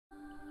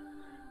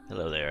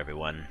Hello there,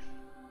 everyone.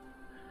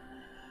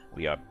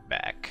 We are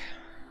back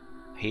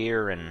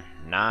here in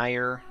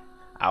NieR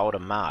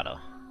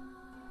Automata,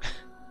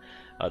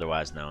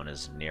 otherwise known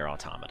as NieR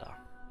Automata.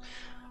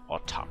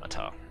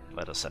 Automata.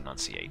 Let us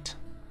enunciate.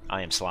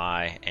 I am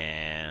Sly,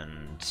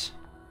 and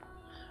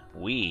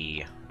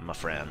we, my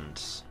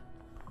friends,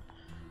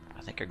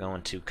 I think are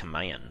going to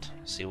command.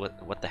 See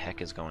what the heck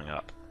is going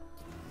up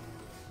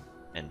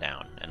and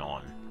down and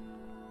on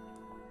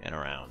and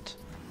around.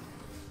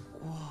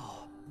 Whoa.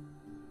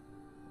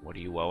 What are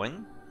you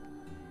woeing?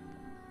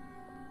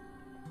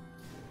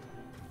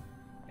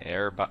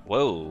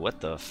 Whoa, what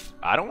the f...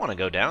 I don't want to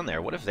go down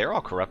there. What if they're all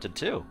corrupted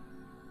too?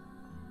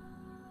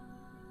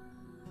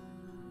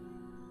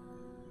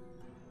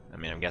 I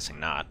mean, I'm guessing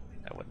not.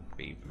 That would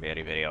be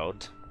very, very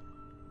odd.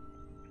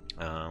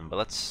 But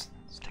let's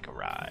take a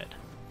ride.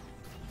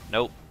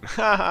 Nope.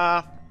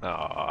 Haha!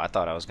 Oh, I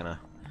thought I was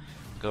gonna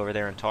go over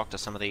there and talk to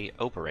some of the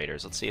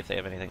operators. Let's see if they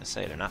have anything to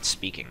say. They're not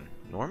speaking.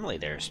 Normally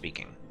they're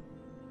speaking.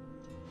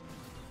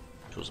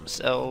 Tools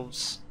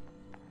themselves.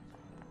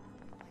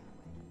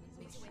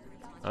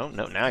 Oh,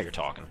 no, now you're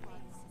talking.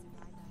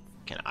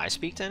 Can I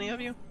speak to any of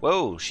you?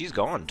 Whoa, she's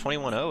gone.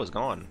 21-0 is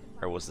gone.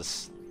 Or was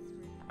this...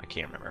 I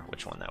can't remember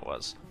which one that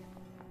was.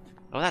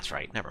 Oh, that's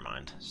right. Never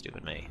mind.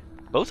 Stupid me.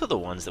 Both of the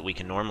ones that we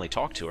can normally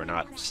talk to are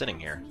not sitting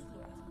here.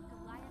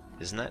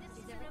 Isn't that...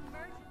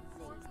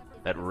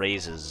 That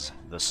raises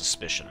the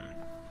suspicion.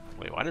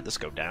 Wait, why did this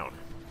go down?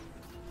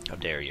 How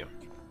dare you?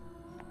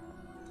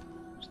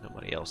 There's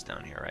nobody else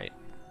down here, right?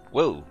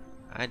 Whoa!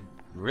 I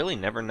really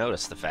never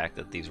noticed the fact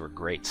that these were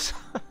grates.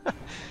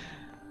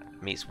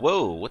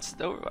 Whoa! What's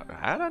the...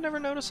 How did I never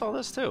notice all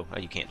this, too? Oh,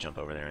 you can't jump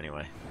over there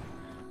anyway.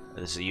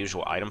 This is the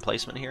usual item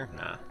placement here?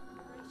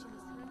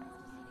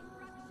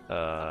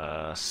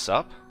 Nah.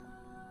 Sup?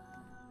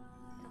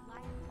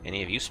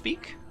 Any of you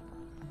speak?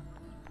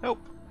 Nope.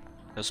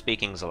 No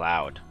speaking's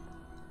allowed.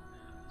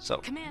 So...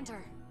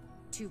 Commander!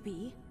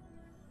 2B?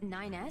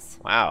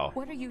 9S? Wow.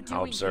 What are you doing?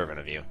 How observant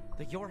of you.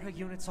 The Yorha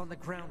units on the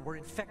ground were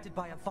infected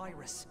by a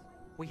virus.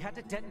 We had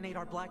to detonate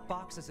our black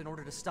boxes in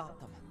order to stop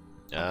them.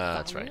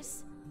 That's right.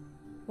 Virus?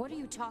 What are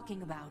you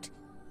talking about?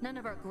 None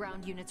of our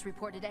ground units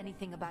reported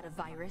anything about a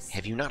virus.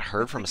 Have you not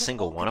heard from a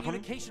single one of them?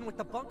 Communication with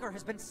the bunker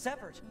has been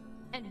severed.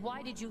 And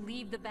why did you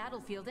leave the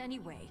battlefield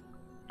anyway?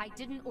 I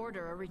didn't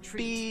order a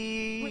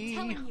retreat. We're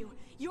telling you,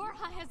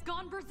 Yorha has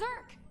gone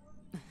berserk!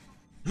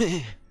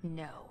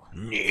 No.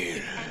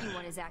 If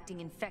anyone is acting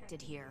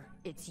infected here,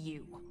 it's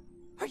you.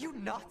 Are you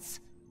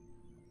nuts?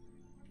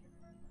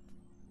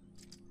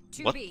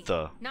 2B, What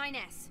the?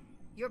 9S.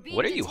 You're being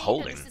What are you detained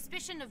holding? under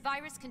suspicion of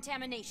virus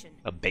contamination.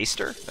 A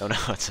baster? Oh no,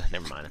 it's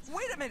never mind.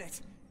 Wait a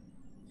minute!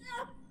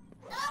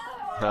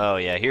 Oh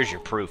yeah, here's your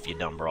proof, you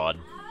dumb broad.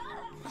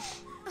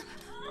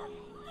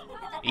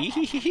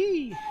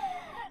 Ehehehe.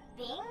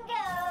 Bingo!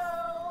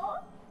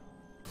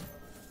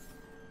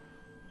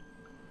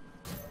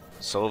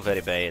 So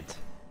very bad.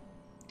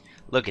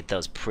 Look at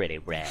those pretty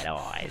red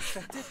eyes.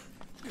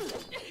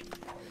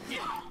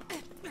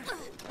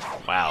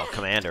 Wow,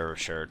 Commander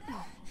sure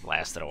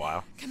lasted a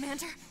while.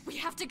 Commander, we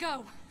have to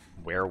go.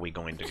 Where are we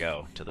going to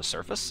go? To the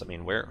surface? I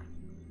mean, where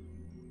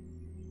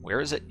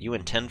is it you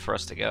intend for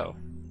us to go?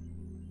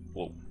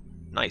 Whoa,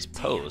 nice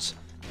pose.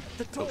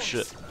 The Oh doors.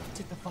 shit.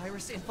 Did the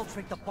virus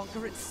infiltrate the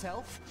bunker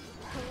itself?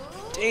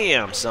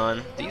 Damn,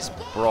 son. These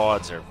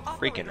broads are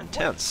freaking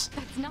intense.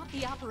 That's not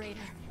the operator.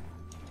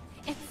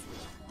 It's...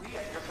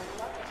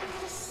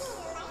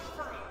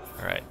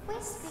 Alright.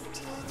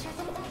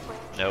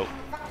 Nope.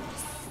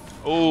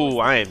 Ooh,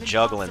 I am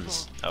juggling.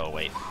 Oh,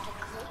 wait.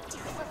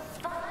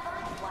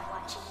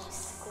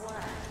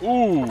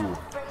 Ooh.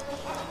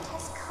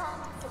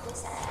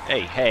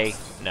 Hey, hey.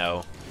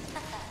 No.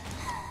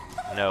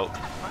 Nope.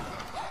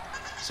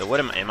 So what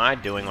am I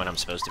doing what I'm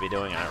supposed to be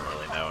doing? I don't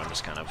really know. I'm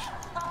just kind of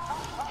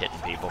hitting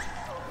people.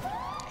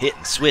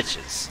 Hitting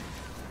switches.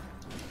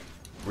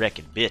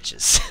 Wrecking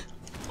bitches.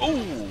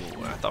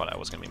 Ooh, I thought I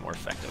was going to be more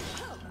effective.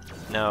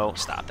 No,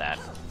 stop that.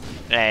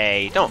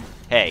 Hey, don't.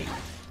 Hey,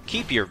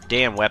 keep your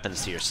damn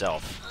weapons to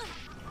yourself.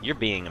 You're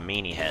being a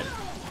meanie head.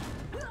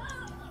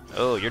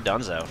 Oh, you're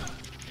donezo.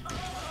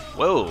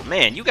 Whoa,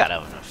 man, you got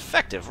an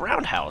effective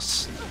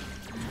roundhouse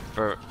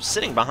for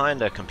sitting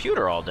behind a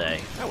computer all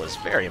day. That was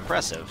very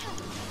impressive.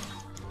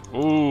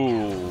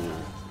 Ooh.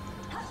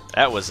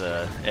 That was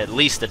at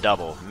least a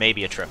double,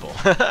 maybe a triple.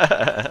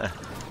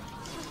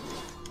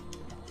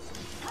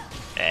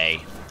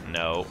 Hey,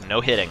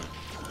 no hitting.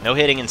 No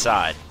hitting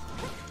inside.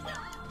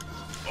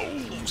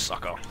 Oh,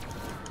 sucker.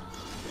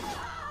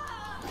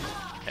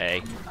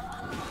 Hey.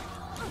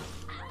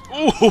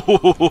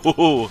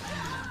 Ooh!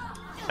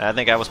 I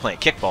think I was playing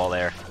kickball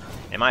there.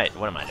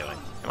 What am I doing?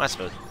 Am I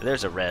supposed...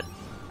 There's a red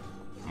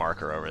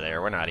marker over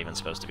there. We're not even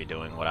supposed to be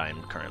doing what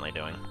I'm currently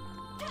doing.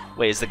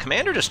 Wait, is the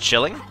commander just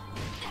chilling?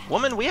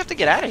 Woman, we have to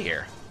get out of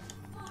here.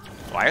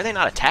 Why are they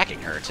not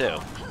attacking her, too?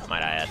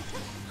 Might I add.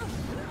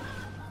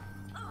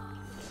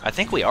 I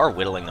think we are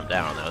whittling them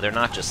down, though. They're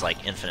not just,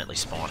 like, infinitely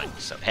spawning.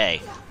 So,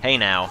 hey. Hey,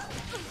 now.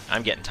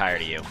 I'm getting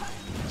tired of you.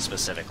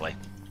 Specifically.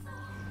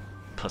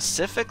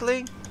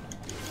 Pacifically?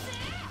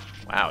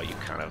 Wow, you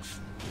kind of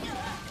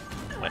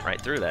went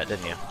right through that,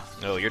 didn't you?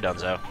 Oh, you're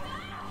donezo.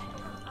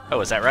 Oh,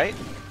 is that right?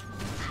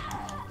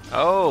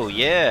 Oh,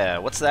 yeah.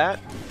 What's that?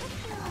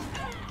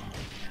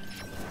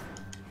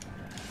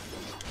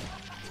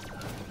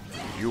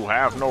 You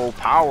have no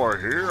power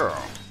here.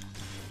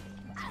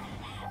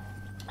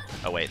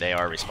 Oh, wait, they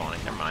are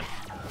respawning. Never mind.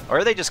 Or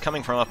are they just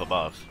coming from up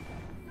above?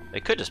 They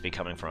could just be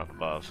coming from up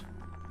above.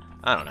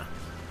 I don't know.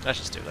 Let's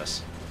just do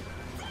this.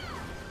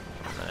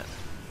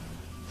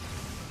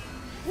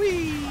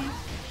 Whee!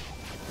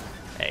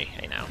 Hey,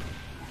 hey now.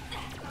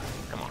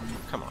 Come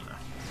on now.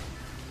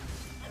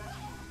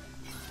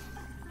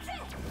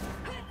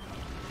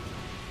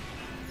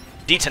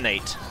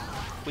 Detonate!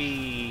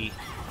 Whee!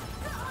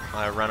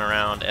 I run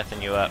around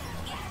effing you up.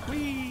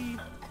 Whee!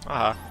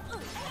 Uh-huh.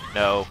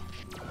 No.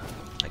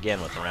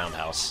 Again with the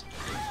roundhouse.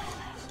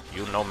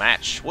 You no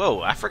match.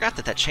 Whoa, I forgot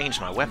that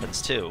changed my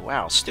weapons too.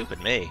 Wow,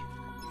 stupid me.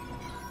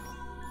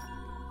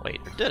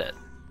 Wait, or did it?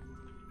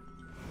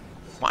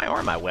 Why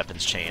are my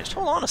weapons changed?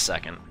 Hold on a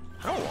second.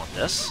 I don't want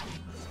this.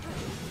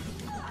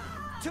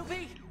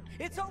 2B,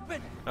 it's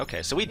open.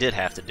 Okay, so we did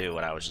have to do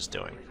what I was just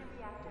doing.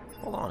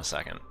 Hold on a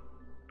second.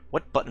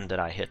 What button did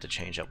I hit to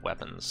change up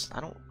weapons?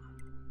 I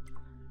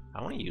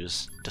want to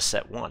use to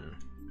set 1.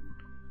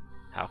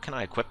 How can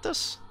I equip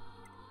this?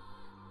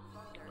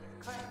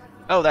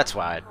 Oh, that's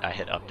why I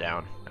hit up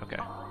down. Okay.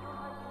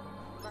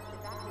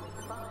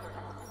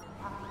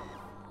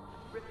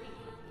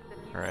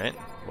 Alright,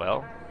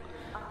 well,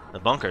 the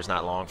bunker's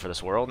not long for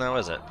this world now,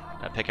 is it?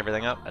 Did I pick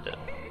everything up? I did.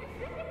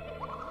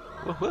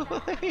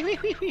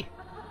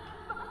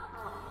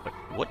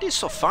 What is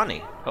so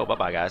funny? Oh,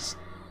 bye-bye, guys.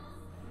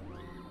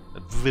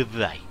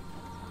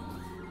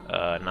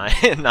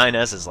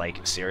 9S is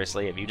like,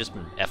 seriously, have you just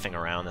been effing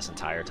around this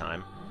entire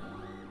time?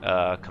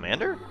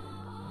 Commander?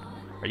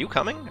 Are you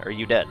coming, or are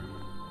you dead?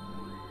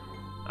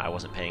 I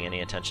wasn't paying any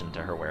attention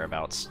to her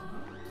whereabouts.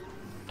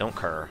 Don't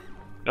cur.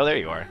 Oh, there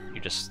you are. You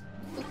just...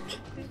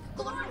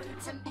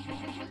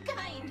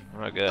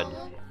 Oh, good.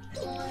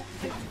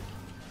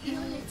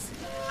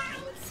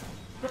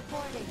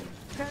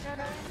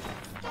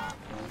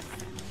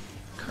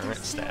 Current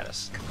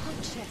status.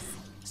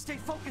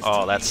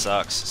 Oh, that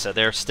sucks. So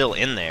they're still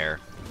in there.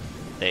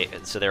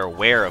 So they're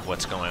aware of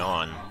what's going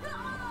on.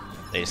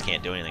 They just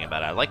can't do anything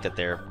about it. I like that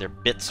their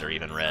bits are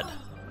even red.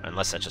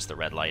 Unless that's just the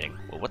red lighting.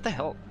 Well, what the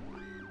hell?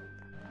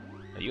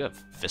 Oh, you have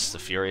Fists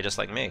of Fury just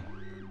like me.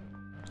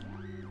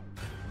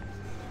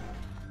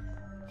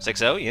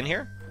 6-0, you in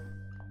here?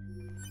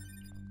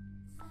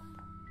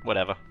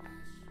 Whatever.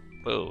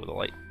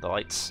 Whoa, the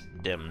light's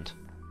dimmed.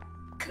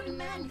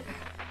 Commander,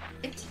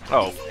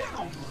 oh.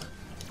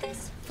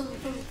 This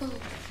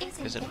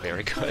Isn't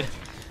very good.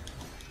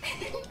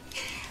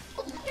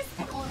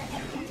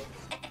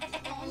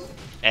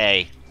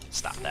 Hey,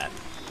 stop that.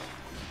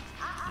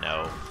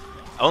 No.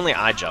 Only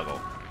I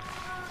juggle.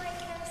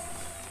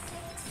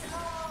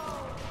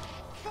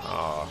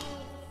 Oh.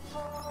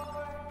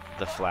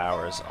 The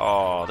flowers.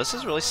 Oh, this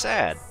is really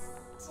sad.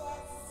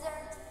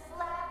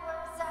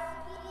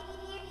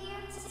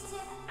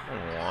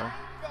 Aww.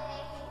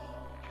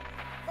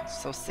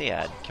 So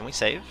sad. Can we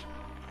save?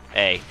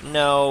 Hey,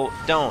 no,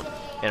 don't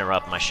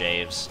interrupt my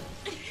shaves.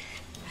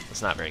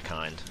 That's not very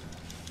kind.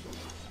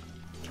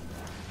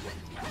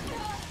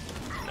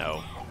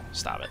 No,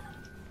 stop it.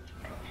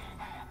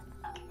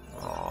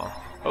 Aww.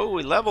 Oh,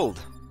 we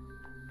leveled!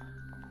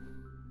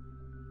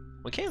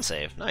 We can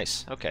save.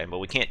 Nice. Okay, but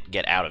we can't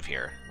get out of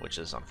here, which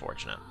is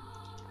unfortunate.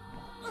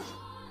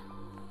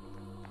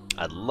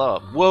 I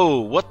love...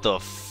 Whoa, what the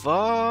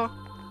fuck?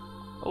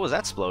 What was that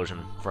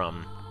explosion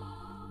from?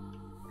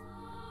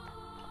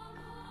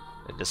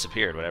 It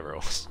disappeared, whatever it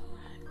was.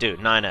 Dude,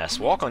 9S,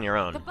 walk on your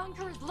own. The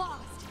bunker is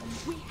lost.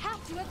 We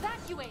have to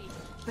evacuate.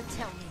 But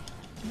tell me,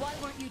 why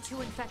weren't you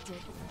two infected?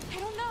 I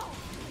don't know.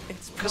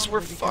 It's because we're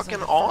probably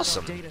fucking I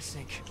awesome. Data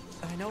sync.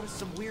 I noticed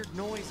some weird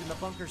noise in the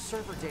bunker's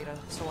server data,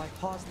 so I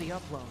paused the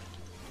upload.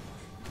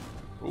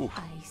 Ooh.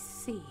 I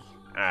see.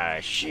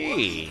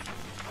 She.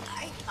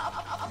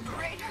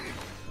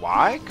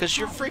 Why? Because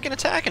you're freaking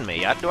attacking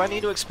me. Do I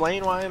need to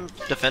explain why I'm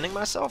defending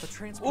myself?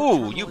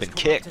 Ooh, you've been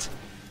kicked.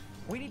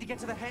 We need to get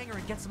to the hangar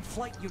and get some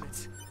flight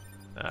units.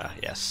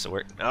 Yes. So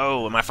we're...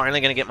 Oh, am I finally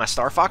gonna get my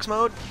Star Fox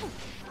mode?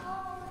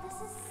 Oh, this is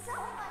so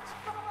much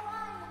fun!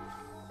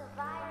 The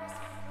virus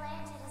we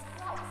planted is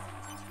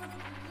blossomed into a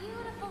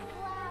beautiful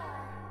flower.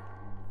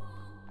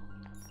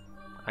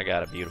 I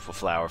got a beautiful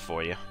flower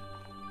for you.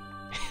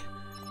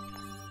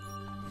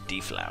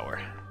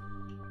 Deflower.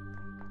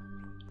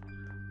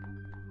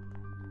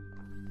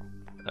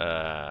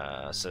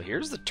 So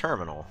here's the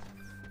terminal.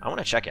 I want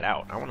to check it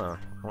out. I want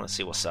to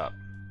see what's up.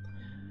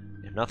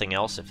 If nothing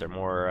else, if there are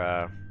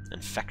more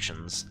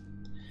infections,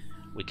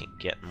 we can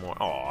get more.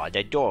 Oh,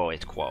 the door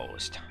is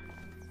closed.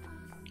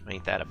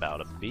 Ain't that about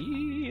a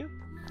bee?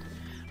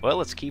 Well,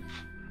 let's keep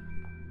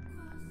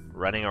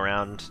running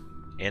around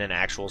in an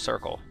actual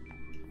circle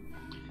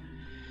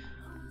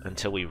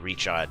until we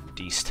reach our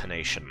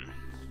destination.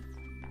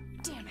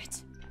 Damn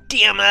it.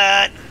 Damn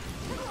it!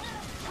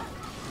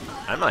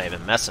 I'm not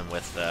even messing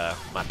with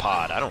my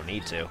pod. I don't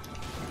need to,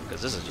 because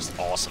this is just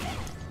awesome.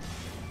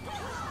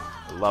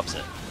 Loves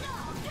it.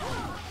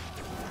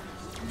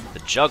 The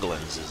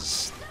Jugglins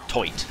is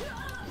toit.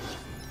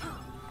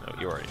 Oh,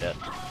 you're already dead.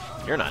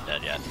 You're not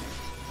dead yet.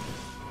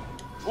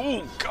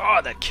 Ooh,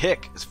 God, that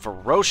kick is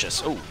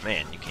ferocious. Oh,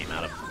 man, you came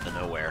out of the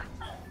nowhere.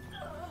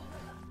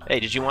 Hey,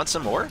 did you want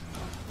some more?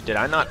 Did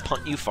I not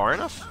punt you far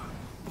enough?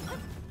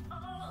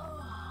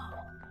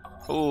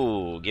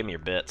 Ooh, give me your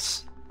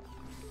bits.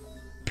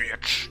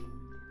 Bitch.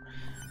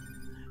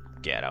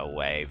 Get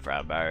away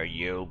from her,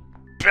 you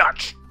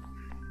bitch!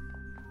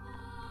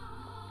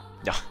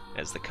 No,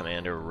 as the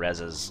commander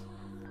rezzes.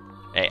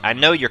 Hey, I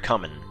know you're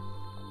coming.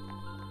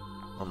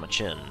 On my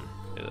chin.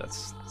 Ooh,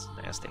 that's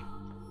nasty.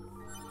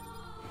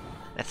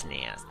 That's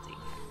nasty.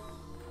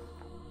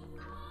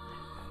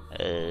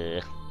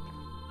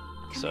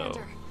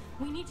 Commander,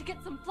 we need to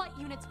get some flight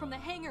units from the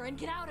hangar and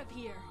get out of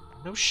here.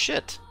 No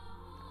shit.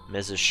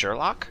 Mrs.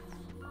 Sherlock?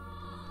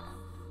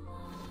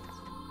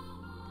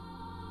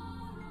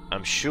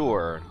 I'm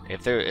sure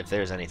if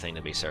there's anything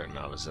to be certain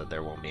of is that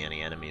there won't be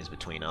any enemies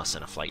between us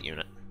and a flight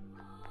unit.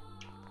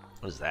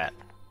 What is that?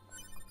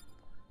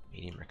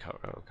 Medium recover.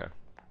 Oh, okay.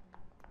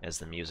 As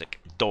the music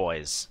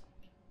dies.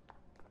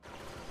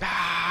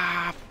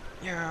 Ah!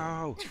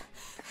 Yo!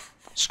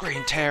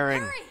 Screen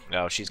tearing!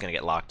 Oh, she's gonna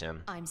get locked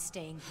in. I'm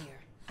staying here.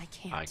 I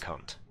can't. I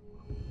can't.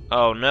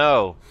 Oh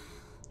no!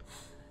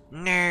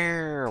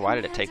 NieR! Why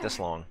did it take this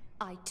long?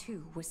 I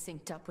too was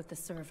synced up with the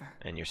server.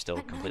 And you're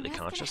still completely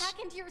conscious? Can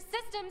hack into your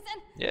systems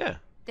and Yeah.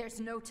 there's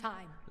no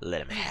time.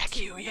 Let him hack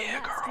you,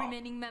 yeah, the last girl.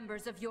 remaining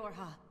members of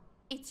Yorha.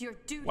 It's your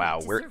duty Wow,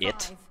 to we're survive.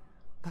 it.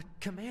 But,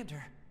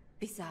 Commander...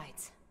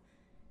 Besides,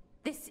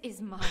 this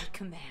is my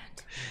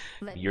command.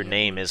 Let Your me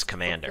name at is least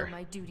Commander. fulfill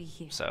my duty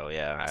here. So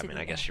yeah, I mean,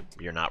 I guess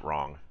you're not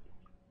wrong.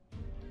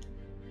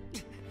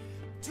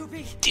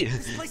 2B!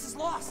 This place is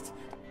lost!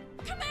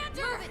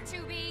 Commander! Move it,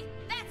 2B!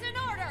 That's an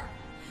order!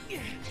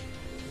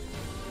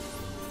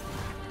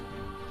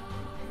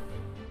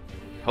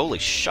 Holy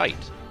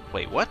shite.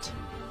 Wait, what?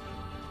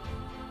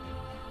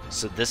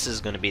 So this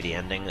is going to be the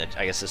ending?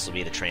 I guess this will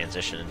be the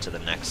transition into the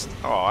next...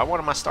 Oh, I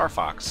wanted my Star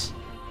Fox.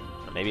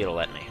 Maybe it'll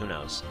let me. Who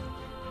knows?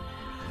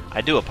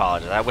 I do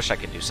apologize. I wish I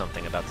could do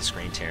something about the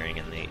screen tearing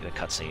and the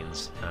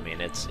cutscenes. I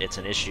mean, it's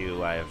an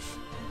issue I've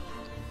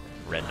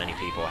read many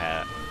people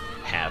have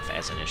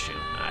as an issue.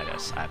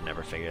 I've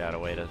never figured out a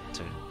way to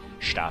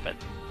stop it.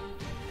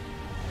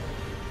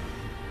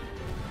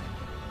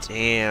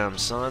 Damn,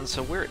 son.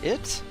 So we're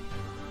it?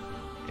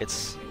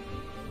 It's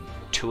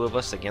two of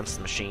us against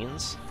the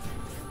machines?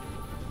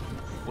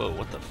 Whoa,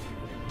 what the f...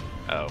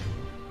 Oh.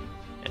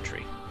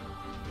 Entry.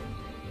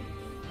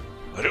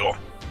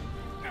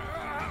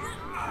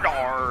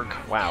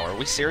 Wow, are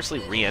we seriously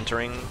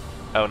re-entering?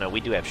 Oh no, we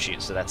do have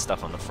shields, so that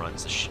stuff on the front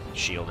is the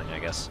shielding, I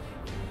guess.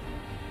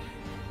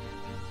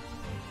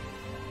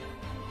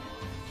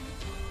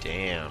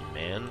 Damn,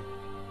 man.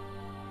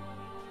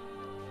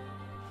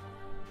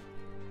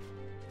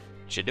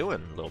 What you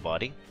doing, little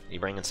buddy? You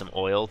bringing some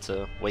oil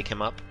to wake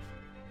him up?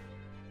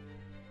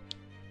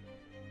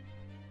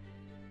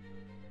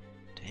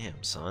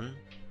 Damn, son.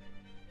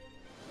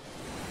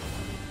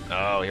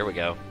 Oh, here we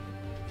go.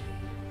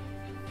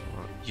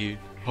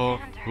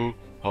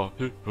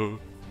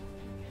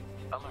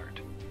 Alert.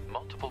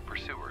 Multiple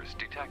pursuers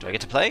detected. Do I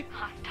get to play?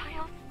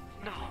 Hostile?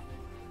 No.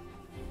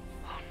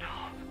 Oh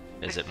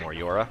no. Is it more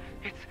Yora?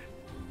 It's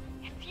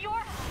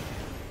Yorha!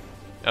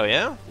 Oh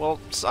yeah? Well,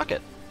 suck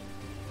it.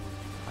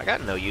 I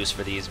got no use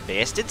for these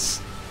bastards.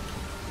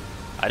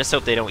 I just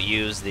hope they don't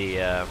use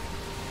the,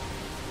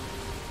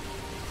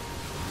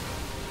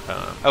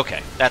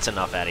 okay, that's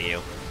enough out of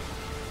you.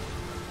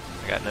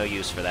 I got no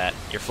use for that.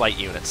 Your flight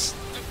units.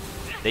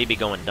 They be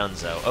going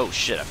dunzo. Oh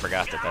shit, I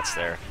forgot that that's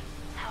there.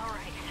 Alright,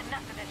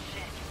 enough of this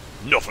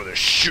shit. Enough of this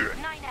shit!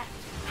 9S,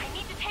 I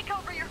need to take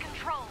over your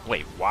control.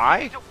 Wait,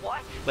 why?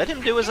 what? Let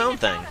him do his own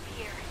Get us thing. out of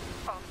here.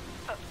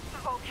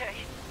 Okay.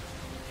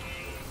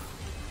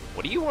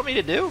 What do you want me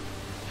to do?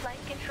 Flight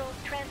controls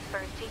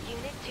transferred to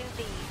Unit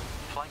 2B.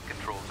 Flight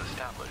controls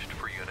established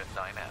for Unit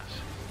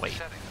 9S. Wait.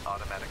 Setting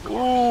automatic Ooh.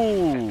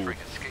 course. Entering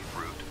escape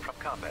route from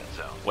combat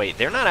zone. Wait,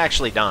 they're not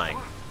actually dying.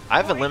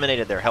 I've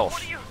eliminated their health.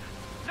 What are you?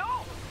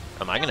 No!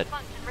 Am I gonna...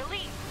 Function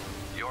release.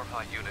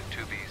 Yorha Unit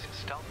 2B's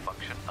stealth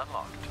function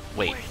unlocked.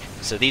 Wait,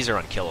 so these are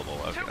unkillable.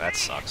 Okay, that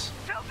sucks.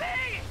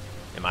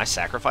 Am I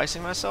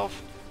sacrificing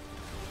myself?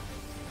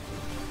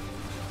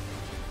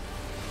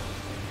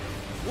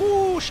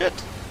 Ooh, shit.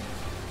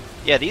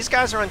 Yeah, these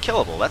guys are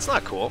unkillable. That's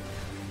not cool.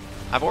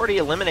 I've already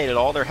eliminated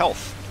all their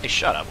health. Hey,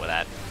 shut up with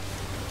that.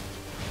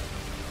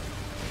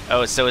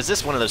 Oh, so is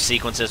this one of those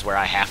sequences where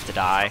I have to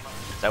die?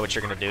 Is that what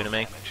you're gonna do to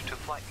me? Damage to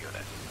flight unit.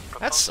 That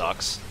Proposal,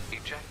 sucks.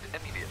 Eject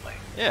immediately.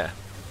 Yeah.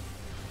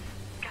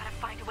 Gotta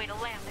find a way to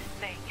land this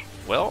thing.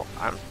 Well,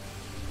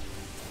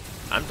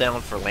 I'm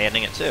down for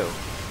landing it too.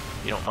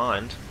 If you don't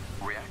mind.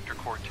 Reactor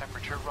core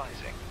temperature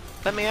rising.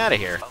 Let me out of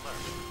here. Alert.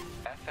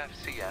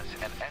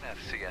 FFCS and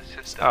NFCS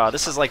systems. Oh,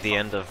 this is like the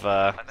end of,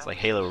 it's like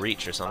Halo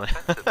Reach or something.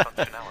 Offensive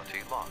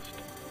functionality lost.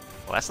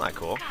 Well, that's not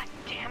cool. God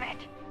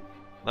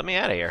Let me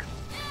out of here.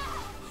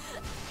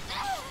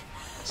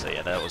 So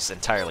yeah, that was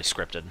entirely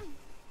scripted.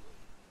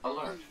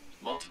 Alert.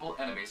 Multiple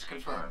enemies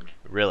confirmed.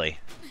 Really?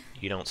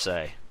 You don't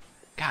say.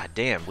 God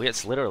damn,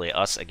 it's literally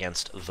us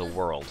against the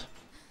world.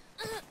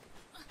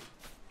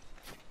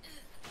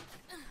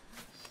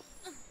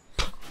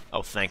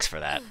 Oh, thanks for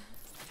that.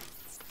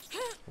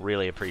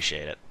 Really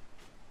appreciate it.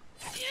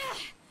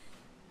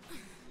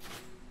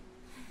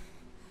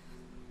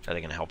 Are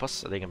they gonna help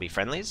us? Are they gonna be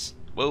friendlies?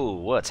 Whoa,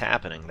 what's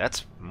happening?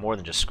 That's more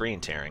than just screen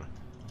tearing.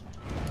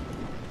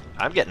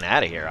 I'm getting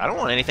out of here. I don't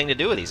want anything to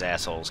do with these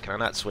assholes. Can I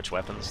not switch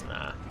weapons?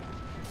 Nah.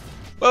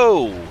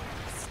 Whoa!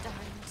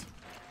 Starting to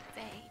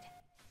fade.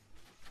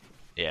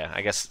 Yeah,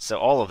 I guess, so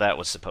all of that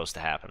was supposed to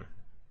happen.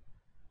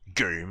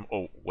 Game.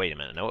 Oh, wait a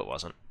minute. No, it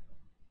wasn't.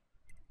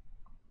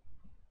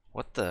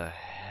 What the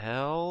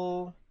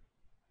hell?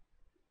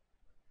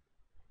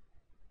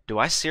 Do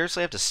I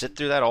seriously have to sit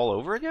through that all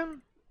over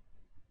again?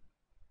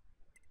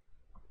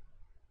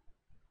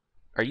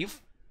 Are you...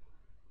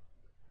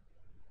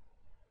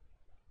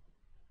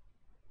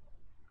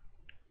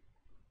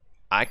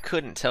 I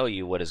couldn't tell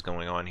you what is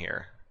going on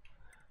here.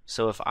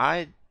 So if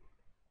I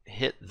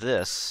hit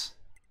this,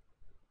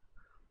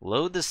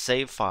 load the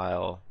save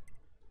file...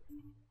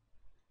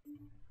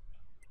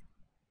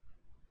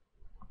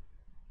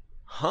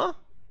 Huh?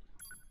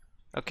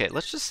 Okay,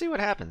 let's just see what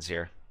happens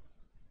here.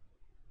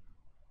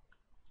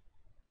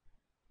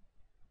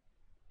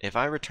 If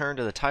I return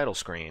to the title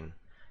screen,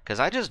 because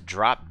I just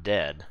dropped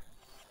dead,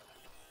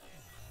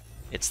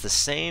 it's the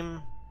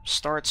same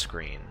start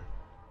screen.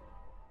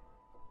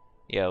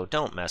 Yo,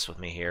 don't mess with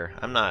me here.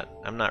 I'm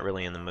not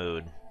really in the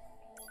mood.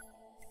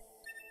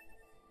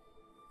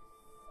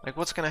 Like,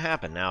 what's gonna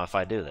happen now if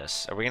I do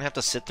this? Are we gonna have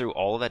to sit through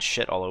all of that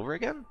shit all over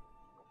again?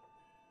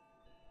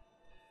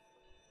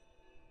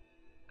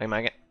 Am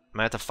I gonna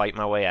have to fight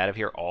my way out of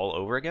here all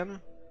over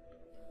again?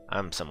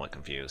 I'm somewhat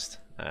confused.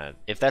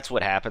 If that's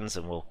what happens,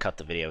 then we'll cut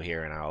the video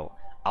here and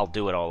I'll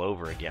do it all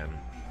over again.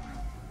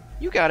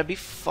 You gotta be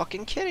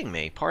fucking kidding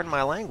me. Pardon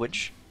my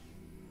language.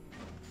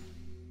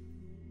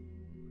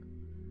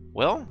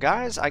 Well,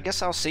 guys, I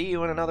guess I'll see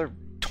you in another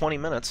 20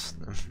 minutes.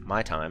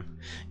 My time.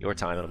 Your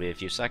time, it'll be a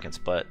few seconds.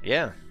 But,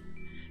 yeah.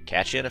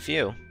 Catch you in a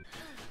few.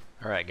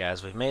 Alright,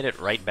 guys, we've made it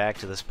right back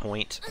to this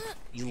point.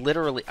 I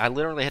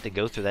literally had to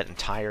go through that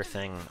entire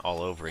thing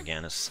all over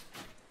again. It's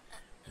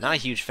not a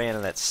huge fan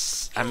of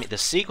that. I mean, the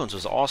sequence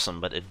was awesome,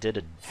 but it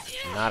did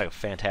not a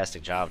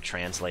fantastic job of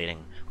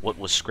translating what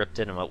was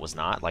scripted and what was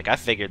not. Like, I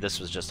figured this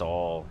was just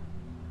all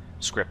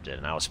scripted,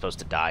 and I was supposed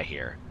to die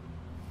here.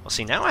 Well,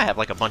 see, now I have,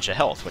 like, a bunch of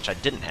health, which I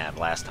didn't have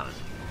last time.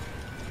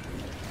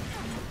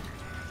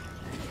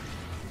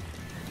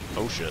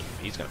 Oh, shit.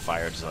 He's gonna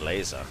fire the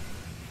laser.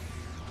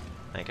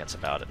 I think that's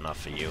about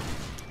enough for you.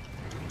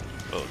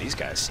 Oh, these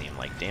guys seem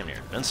like damn near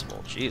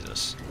invincible.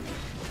 Jesus.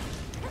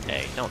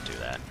 Hey, don't do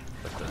that.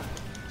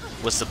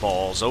 With the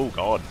balls. Oh,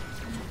 God.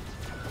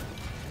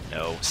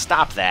 No.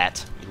 Stop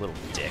that, you little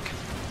dick.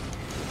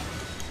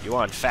 You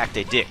are, in fact,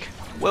 a dick.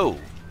 Whoa.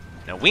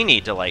 Now, we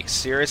need to, like,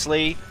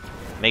 seriously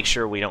make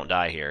sure we don't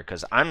die here,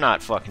 because I'm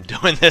not fucking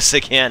doing this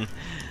again.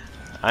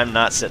 I'm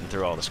not sitting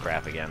through all this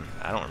crap again.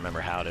 I don't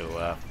remember how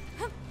to,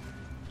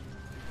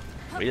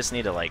 We just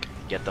need to, like,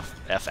 get the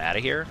F out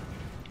of here,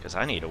 because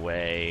I need a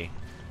way...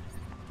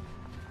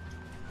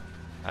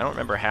 I don't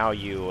remember how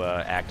you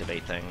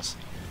activate things,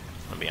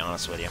 I'll be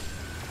honest with you.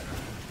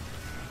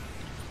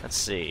 Let's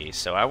see,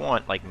 so I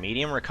want, like,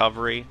 medium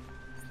recovery.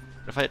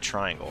 What if I hit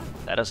triangle?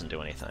 That doesn't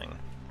do anything.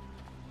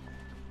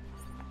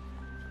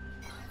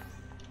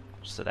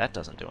 So that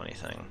doesn't do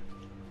anything.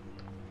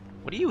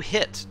 What do you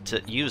hit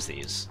to use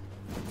these?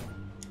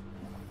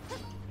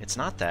 It's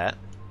not that.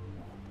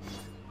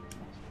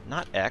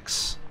 Not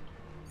X.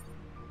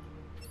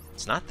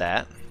 It's not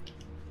that.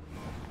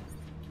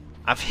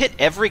 I've hit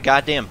every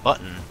goddamn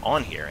button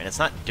on here, and it's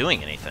not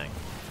doing anything.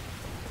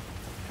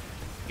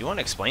 You want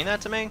to explain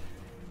that to me?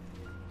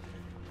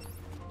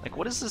 Like,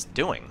 what is this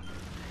doing?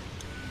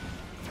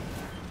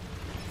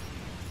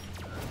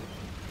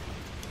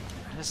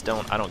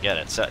 I don't get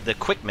it. So the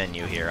quick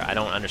menu here, I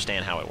don't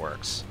understand how it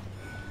works.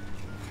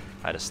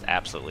 I just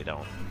absolutely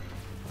don't.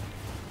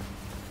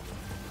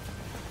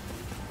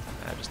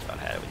 I just about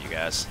had it with you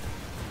guys.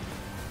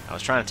 I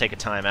was trying to take a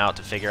time out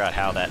to figure out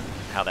how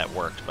that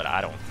worked, but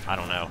I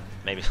don't know.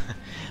 Maybe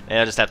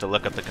I just have to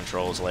look up the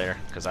controls later,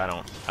 because I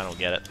don't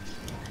get it.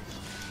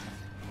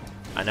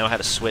 I know how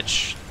to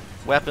switch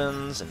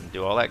weapons and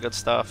do all that good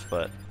stuff,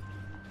 but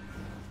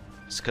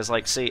it's because,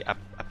 like, see, I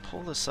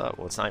pull this up.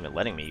 Well, it's not even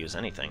letting me use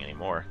anything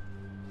anymore.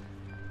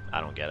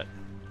 I don't get it.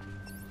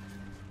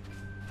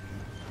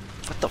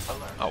 What the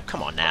f... Oh,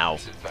 come on now.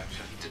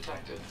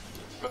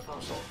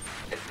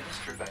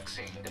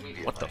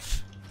 What the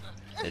f...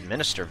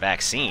 Administer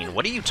vaccine?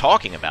 What are you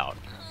talking about?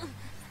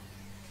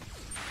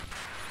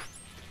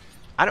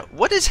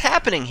 What is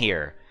happening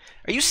here?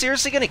 Are you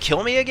seriously gonna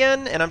kill me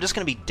again, and I'm just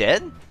gonna be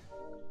dead?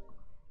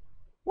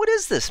 What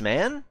is this,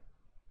 man?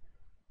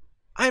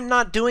 I'm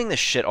not doing this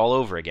shit all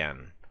over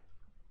again.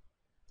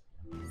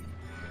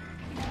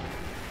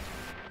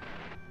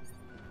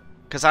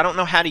 Because I don't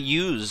know how to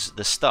use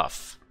the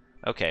stuff.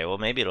 Okay, well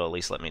maybe it'll at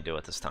least let me do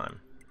it this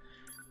time.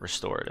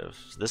 Restorative.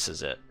 This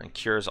is it. And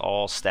cures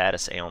all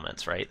status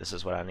ailments, right? This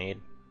is what I need.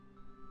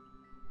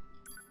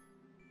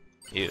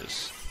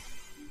 Use.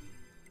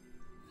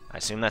 I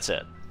assume that's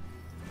it.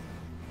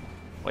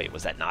 Wait,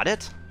 was that not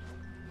it?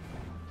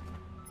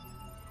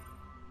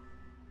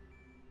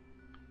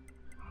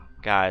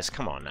 Guys,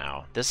 come on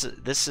now. This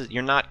is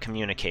you're not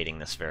communicating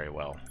this very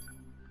well.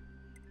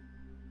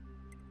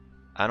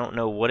 I don't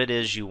know what it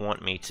is you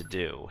want me to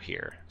do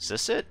here. Is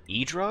this it?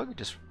 E-drug?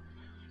 Just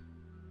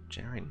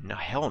generate? No,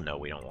 hell no,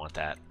 we don't want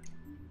that.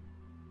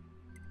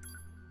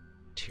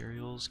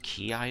 Materials,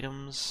 key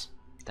items?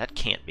 That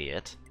can't be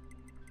it.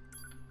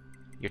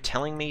 You're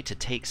telling me to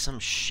take some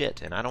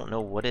shit, and I don't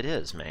know what it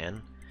is,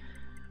 man.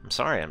 I'm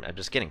sorry, I'm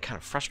just getting kind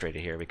of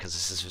frustrated here because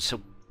this is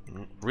so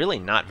really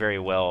not very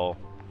well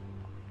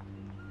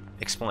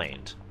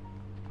explained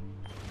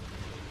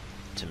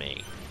to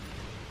me.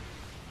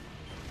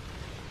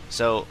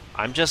 So,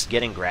 I'm just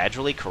getting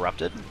gradually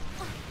corrupted?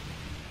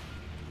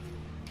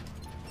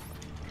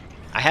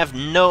 I have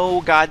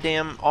no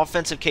goddamn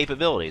offensive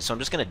capabilities, so I'm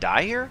just gonna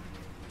die here?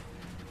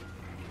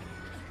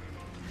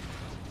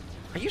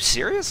 Are you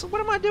serious?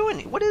 What am I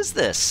doing? What is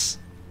this?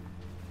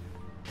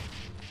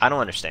 I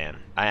don't understand.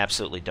 I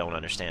absolutely don't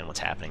understand what's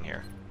happening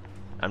here.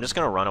 I'm just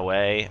gonna run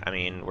away. I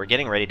mean, we're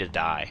getting ready to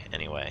die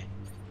anyway.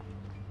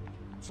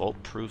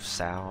 Volt-proof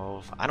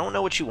salve. I don't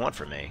know what you want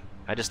from me.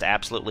 I just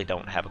absolutely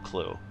don't have a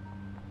clue.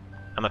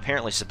 I'm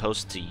apparently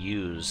supposed to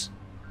use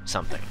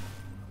something.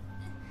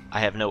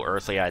 I have no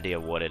earthly idea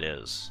what it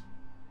is.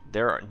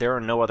 There are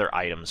no other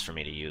items for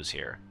me to use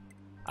here.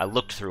 I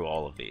looked through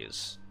all of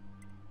these.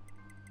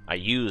 I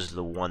used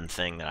the one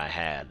thing that I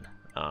had,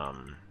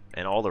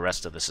 and all the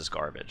rest of this is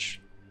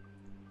garbage.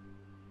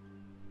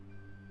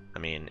 I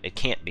mean, it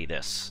can't be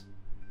this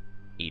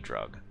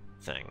e-drug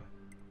thing.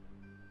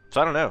 So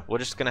I don't know. We're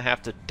just gonna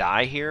have to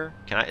die here.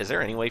 Is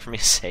there any way for me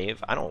to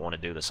save? I don't want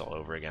to do this all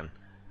over again.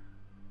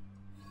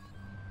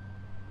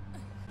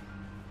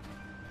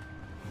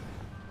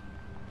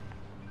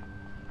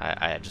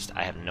 I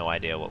have no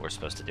idea what we're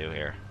supposed to do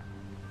here.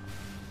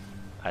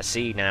 I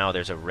see now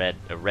there's a red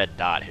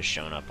dot has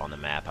shown up on the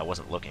map. I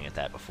wasn't looking at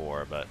that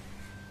before, but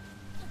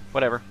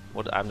whatever.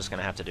 I'm just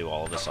gonna have to do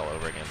all of this all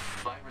over again.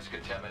 Virus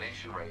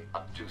contamination rate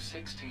up to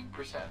 16%.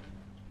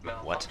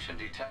 Malfunction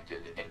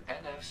detected in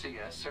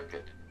NFCS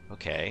circuit.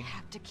 Okay,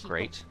 have to keep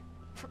great. it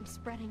from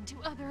spreading to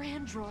other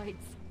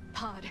androids.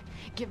 Pod,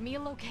 give me a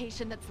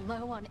location that's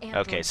low on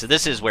androids. Okay, so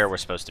this is where we're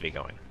supposed to be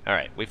going.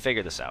 Alright, we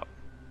figured this out.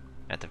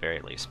 At the very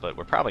least, but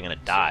we're probably going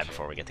to die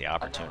before we get the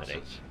opportunity.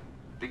 Analysis.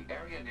 The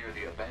area near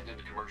the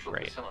abandoned commercial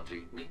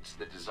facility meets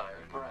the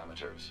desired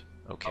parameters.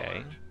 Okay.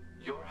 Alert.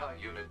 Your high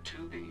unit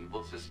 2B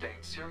will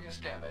sustain serious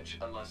damage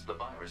unless the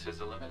virus is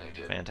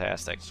eliminated.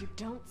 Fantastic. You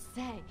don't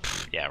say.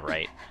 Yeah,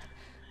 right.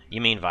 You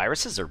mean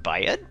viruses are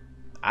bad?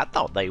 I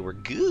thought they were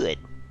good.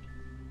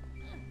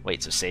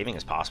 Wait, so saving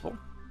is possible?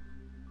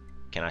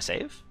 Can I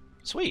save?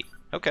 Sweet.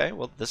 Okay,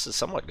 well, this is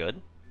somewhat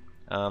good.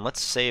 Let's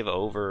save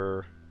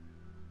over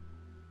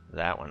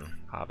that one,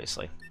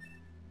 obviously.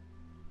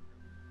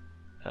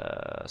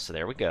 So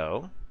there we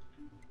go.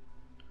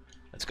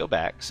 Let's go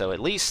back. So at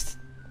least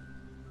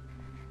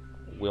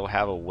we'll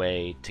have a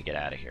way to get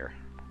out of here.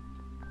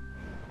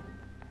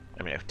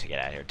 I mean, to get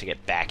out of here, to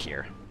get back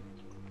here.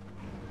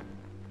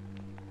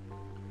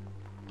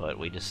 But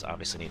we just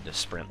obviously need to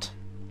sprint.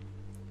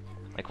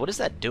 Like, what is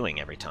that doing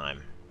every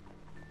time?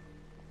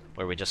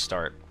 Where we just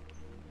start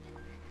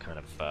kind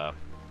of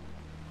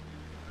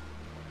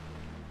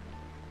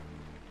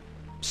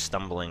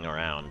stumbling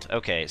around.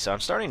 Okay, so I'm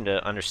starting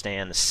to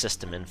understand the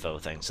system info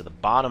thing. So the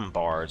bottom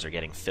bars are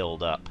getting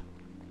filled up,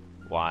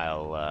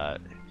 while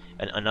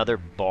another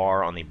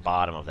bar on the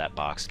bottom of that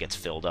box gets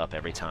filled up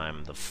every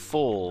time the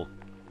full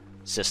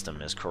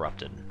system is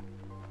corrupted.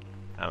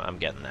 I'm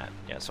getting that.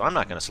 Yeah, so I'm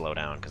not going to slow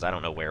down, because I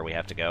don't know where we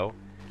have to go.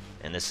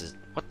 And this is...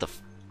 What the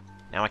f...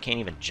 Now I can't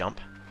even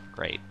jump?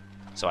 Great.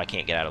 So I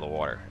can't get out of the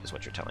water, is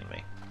what you're telling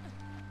me.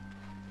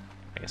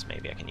 I guess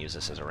maybe I can use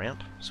this as a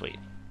ramp? Sweet.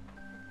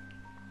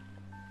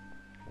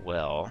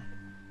 Well...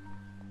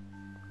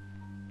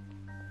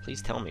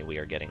 Please tell me we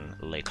are getting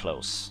le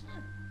close.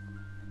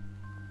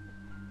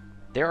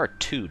 There are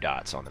 2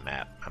 dots on the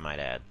map, I might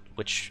add.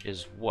 Which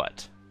is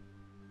what?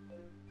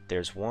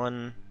 There's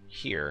one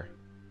here.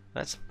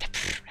 That's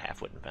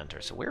half-wit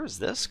inventor. So where is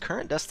this?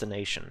 Current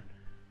destination.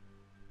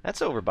 That's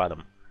over by the...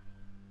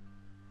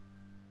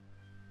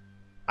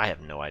 I have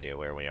no idea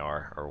where we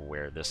are, or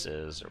where this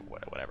is, or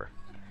whatever.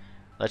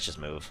 Let's just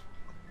move.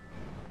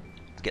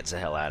 Let's get the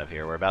hell out of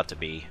here. We're about to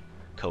be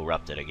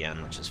corrupted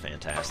again, which is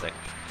fantastic.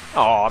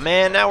 Aw,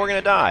 man, now we're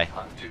gonna die.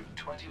 Up to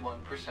 21%.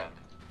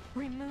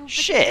 Remove the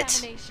Shit.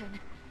 contamination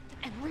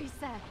and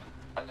reset.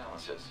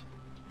 Analysis.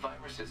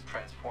 Virus is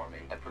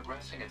transforming and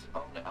progressing its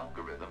own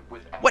algorithm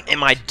with... What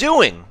am I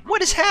doing?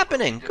 What is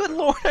happening? Good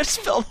lord, I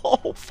just fell the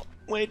whole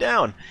way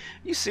down.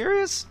 You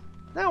serious?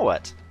 Now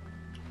what?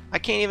 I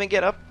can't even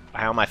get up.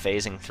 How am I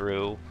phasing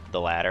through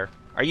the ladder?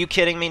 Are you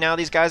kidding me now?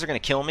 These guys are going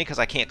to kill me because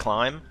I can't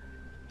climb?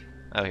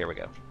 Oh, here we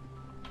go.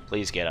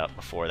 Please get up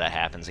before that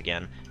happens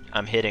again.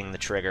 I'm hitting the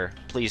trigger.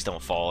 Please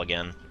don't fall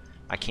again.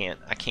 I can't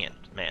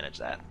manage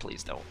that.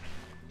 Please don't.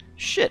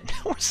 Shit,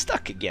 we're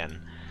stuck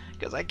again.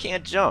 Because I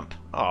can't jump.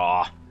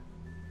 Aw.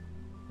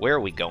 Where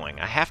are we going?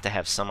 I have to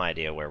have some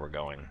idea where we're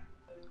going.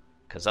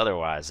 Because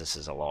otherwise, this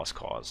is a lost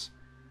cause.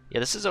 Yeah,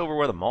 this is over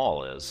where the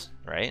mall is,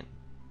 right?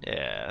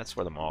 Yeah, that's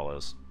where the mall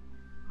is.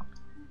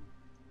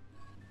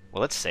 Well,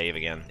 let's save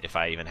again, if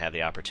I even have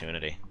the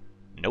opportunity.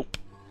 Nope.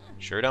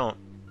 Sure don't.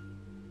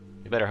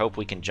 We better hope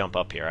we can jump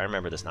up here. I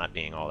remember this not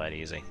being all that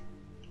easy.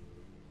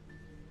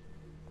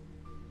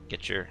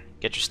 Get your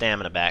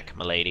stamina back,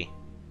 m'lady.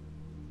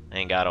 I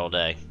ain't got all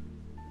day.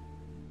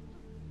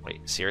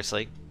 Wait,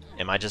 seriously?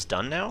 Am I just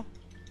done now?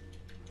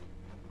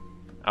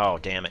 Oh,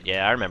 damn it.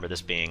 Yeah, I remember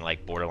this being,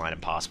 like, borderline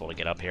impossible to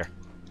get up here.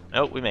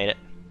 Oh, we made it.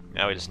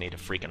 Now we just need to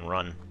freaking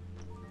run.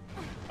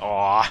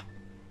 Aw.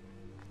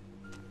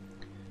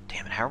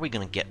 Damn it, how are we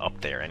gonna get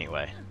up there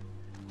anyway?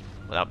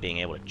 Without being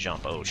able to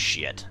jump. Oh,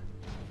 shit.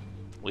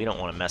 We don't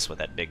want to mess with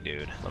that big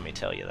dude, let me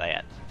tell you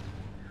that.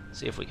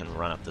 See if we can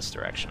run up this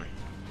direction.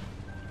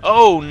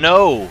 Oh,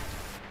 no!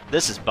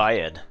 This is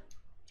bad.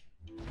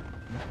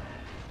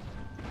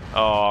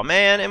 Oh,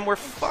 man, and we're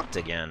fucked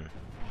again.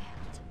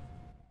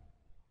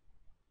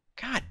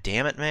 God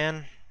damn it,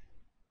 man.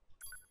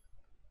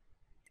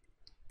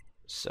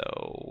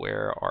 So,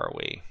 where are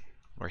we?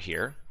 We're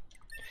here.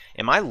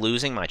 Am I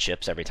losing my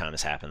chips every time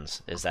this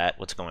happens? Is that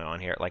what's going on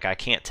here? Like, I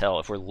can't tell.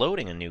 If we're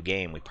loading a new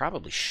game, we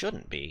probably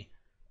shouldn't be.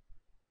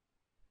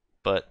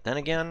 But then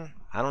again,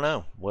 I don't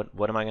know.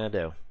 What am I going to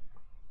do?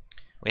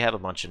 We have a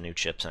bunch of new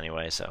chips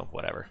anyway, so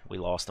whatever. We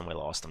lost them, we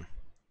lost them.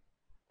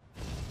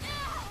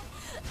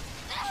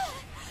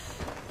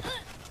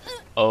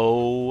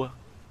 Oh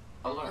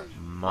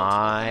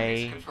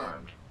my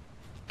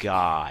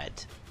god.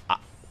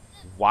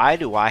 Why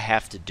do I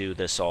have to do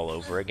this all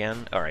over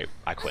again? Alright,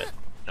 I quit.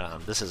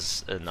 This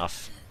is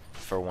enough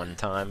for one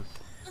time.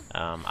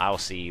 I'll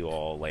see you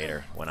all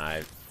later when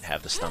I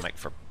have the stomach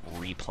for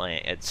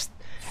replaying. It's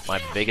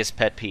my biggest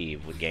pet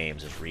peeve with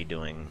games is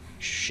redoing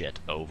shit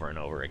over and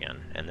over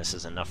again. And this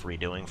is enough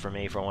redoing for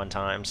me for one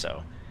time,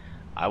 so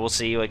I will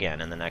see you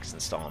again in the next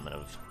installment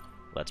of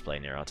Let's Play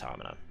NieR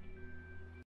Automata.